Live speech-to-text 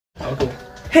Oh, cool.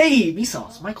 Hey,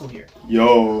 Vsauce, Michael here.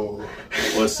 Yo,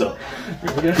 what's up?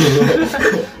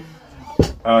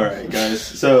 Alright, guys.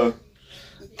 So,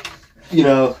 you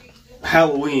know,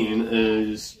 Halloween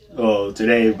is,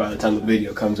 today by the time the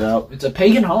video comes out. It's a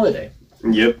pagan holiday.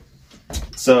 Yep.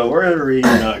 So, we're going to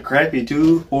read crappy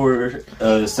 2 horror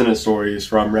Senate stories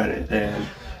from Reddit, and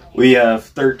we have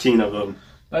 13 of them.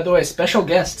 By the way, special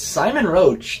guest, Simon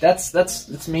Roach.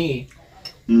 That's me.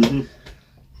 Mm-hmm.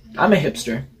 I'm a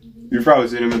hipster. You've probably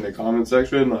seen him in the comment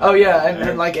section. Like, oh yeah,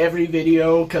 and like every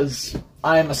video, because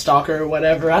I'm a stalker or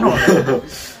whatever. I don't know.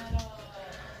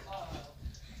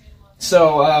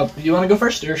 So, do you want to go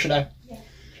first, or should I?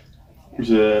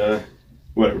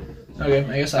 Whatever. Okay,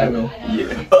 I guess I will.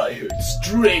 Yeah. I heard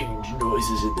strange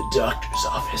noises in the doctor's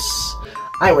office.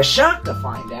 I was shocked to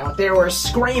find out there were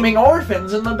screaming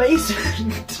orphans in the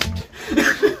basement.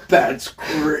 That's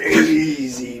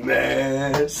crazy,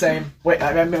 man. Same. Wait,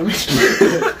 Alright.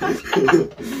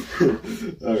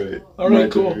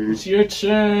 Alright, cool. Turn. It's your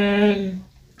turn.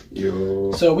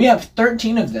 Yo. So we have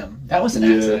 13 of them. That was an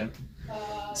accident.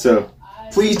 So,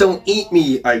 please don't eat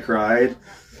me, I cried.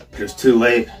 But it was too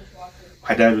late.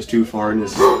 My dad was too far in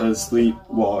his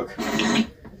sleepwalk.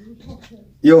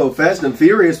 Yo, Fast and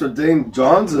Furious with Dane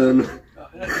Johnson.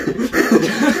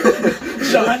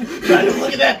 Sean,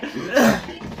 look at that.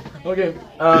 Okay,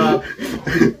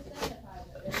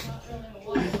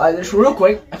 just real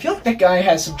quick, I feel like that guy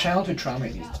has some childhood trauma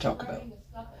he needs to talk about.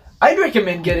 I'd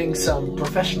recommend getting some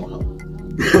professional help.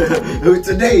 Who's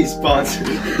today's sponsor?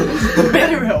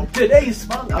 BetterHelp, today's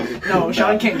sponsor. No,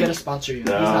 Sean can't get a sponsor yet. He's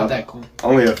not that cool. I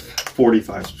only have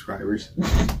 45 subscribers.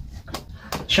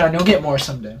 Sean, you'll get more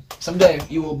someday. Someday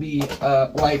you will be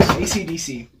like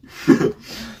AC/DC.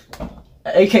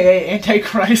 AKA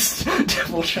Antichrist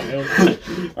Devil Child.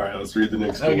 Alright, let's read the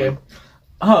next one. Okay.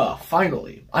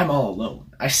 Finally, I'm all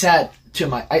alone. I said to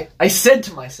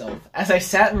myself as I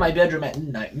sat in my bedroom at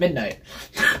midnight.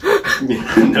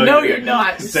 No, you're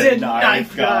not. Said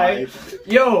Knife Guy.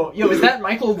 Yo, is that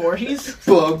Michael Voorhees?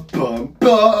 Bum, bum,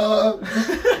 bum.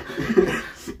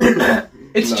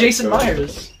 It's Jason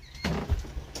Myers.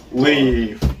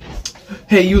 Leave.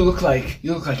 Hey, you look like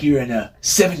you're in a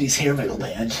 70s hair metal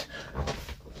band.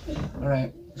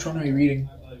 Alright, which one are we reading?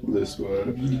 This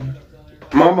one.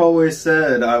 Mom always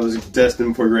said I was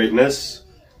destined for greatness.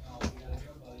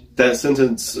 That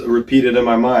sentence repeated in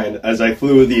my mind as I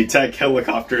flew the attack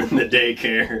helicopter in the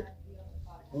daycare.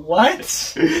 What?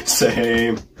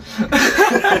 Same.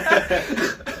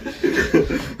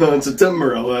 On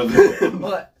September 11th.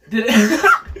 What? Did it?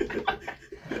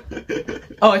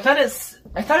 Oh, I thought it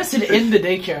said in the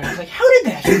daycare, and I was like, how did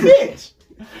that fit?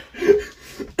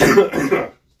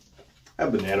 A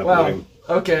banana Wow. pudding.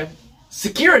 Okay.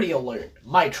 Security alert.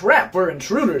 My trap for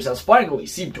intruders has finally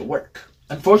seemed to work.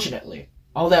 Unfortunately,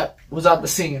 all that was on the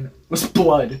scene was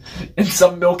blood and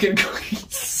some milk and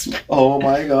cookies. Oh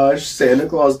my gosh, Santa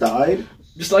Claus died?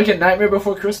 Just like a Nightmare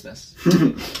Before Christmas.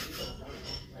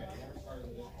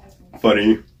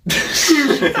 Funny.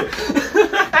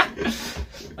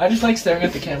 I just like staring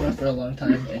at the camera for a long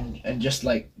time and just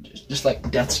like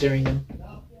death staring him.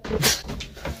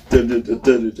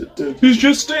 He's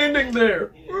just standing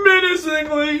there,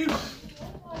 menacingly.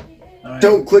 Right.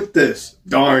 Don't click this.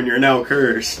 Darn, you're now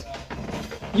cursed.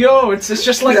 Yo, it's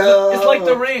just like it's like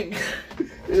The Ring.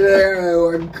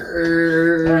 No, I'm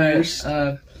cursed.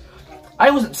 Alright, I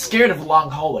wasn't scared of long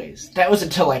hallways. That was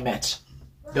until I met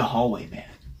the Hallway Man.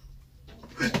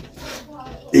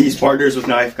 He's partners with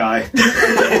Knife Guy.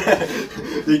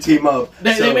 They team up.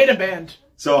 They made a band.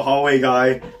 So a hallway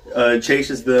guy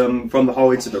chases them from the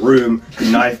hallway to the room.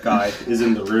 The Knife Guy is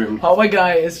in the room. Hallway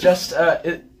Guy is just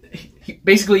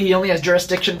basically he only has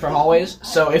jurisdiction for hallways.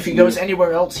 So if he goes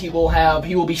anywhere else, he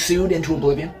will be sued into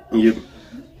oblivion. Yep.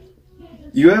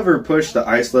 You ever push the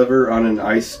ice lever on an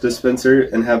ice dispenser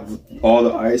and have all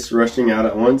the ice rushing out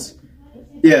at once?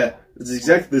 Yeah, it's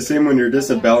exactly the same when you're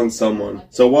disaboweling someone.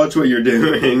 So watch what you're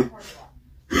doing.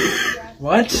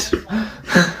 What?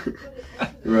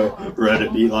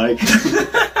 Reddit be like.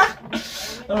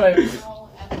 Alright.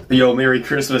 Yo, Merry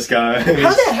Christmas, guys. How did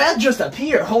that hat just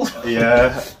appear? Hold on.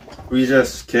 Yeah, we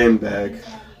just came back.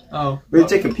 Oh. We had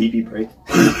to take a pee-pee break.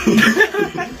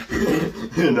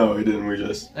 No, we didn't. We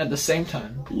just... At the same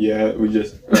time. Yeah, we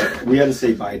just... we had to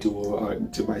say bye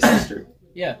to my sister.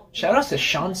 Yeah. Shout out to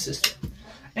Sean's sister.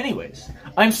 Anyways,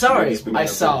 I'm sorry, Yeah, I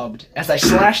sobbed as I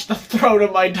slashed the throat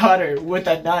of my daughter with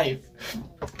a knife.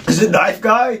 Is it Knife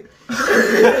Guy?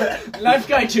 Knife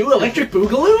Guy 2, Electric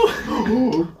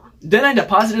Boogaloo? Then I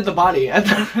deposited the body at the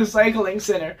recycling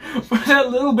center for that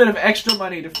little bit of extra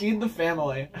money to feed the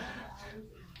family.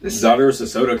 His daughter was a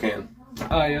soda can.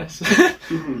 Ah, yes.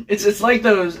 It's like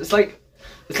those. It's like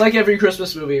every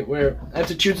Christmas movie where I have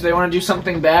to choose. They want to do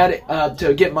something bad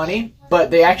to get money, but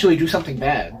they actually do something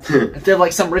bad instead of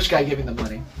like some rich guy giving them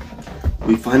money.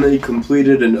 We finally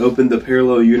completed and opened the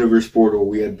parallel universe portal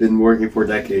we had been working for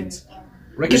decades.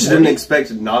 We just didn't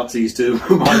expect Nazis to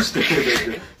march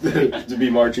to be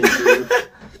marching through.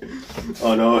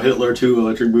 Oh no, Hitler too,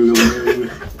 Electric Boogaloo.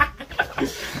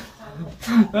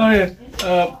 Oh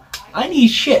yeah. I need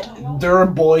shit, their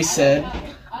boy said.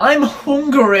 I'm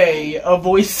hungry, a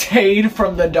voice said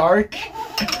from the dark.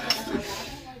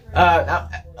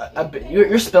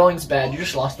 Your spelling's bad. You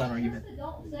just lost that argument.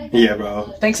 Yeah,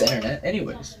 bro. Thanks, internet.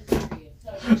 Anyways.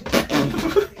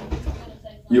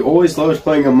 You always loved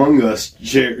playing Among Us,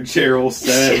 Cheryl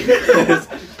said.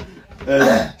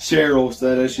 Cheryl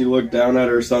said as she looked down at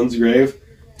her son's grave.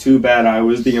 Too bad I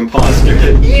was the imposter.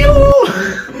 Ew!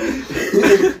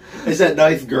 Is that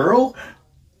Knife Girl?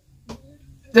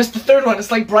 This is the third one.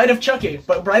 It's like Bride of Chucky,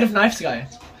 but Bride of Knife Guy.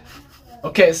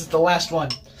 Okay, this is the last one.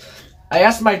 I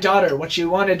asked my daughter what she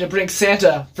wanted to bring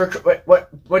Santa for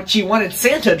what she wanted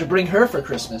Santa to bring her for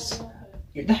Christmas.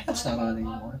 The hat's not on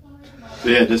anymore.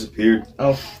 Yeah, it disappeared.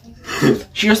 Oh.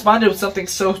 She responded with something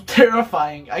so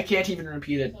terrifying I can't even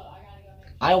repeat it.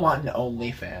 I want an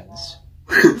OnlyFans.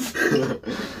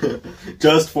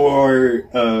 Just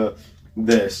for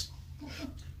this.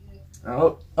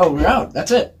 Oh, we're out.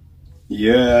 That's it.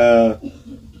 Yeah.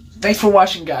 Thanks for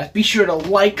watching, guys. Be sure to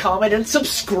like, comment, and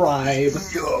subscribe.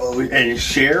 Yo, and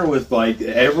share with like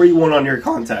everyone on your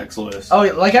contacts list. Oh,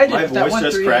 like I did. My voice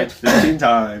just cracked 15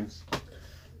 times.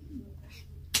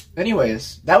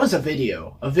 Anyways, that was a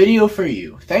video for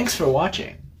you. Thanks for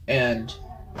watching, and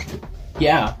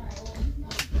yeah.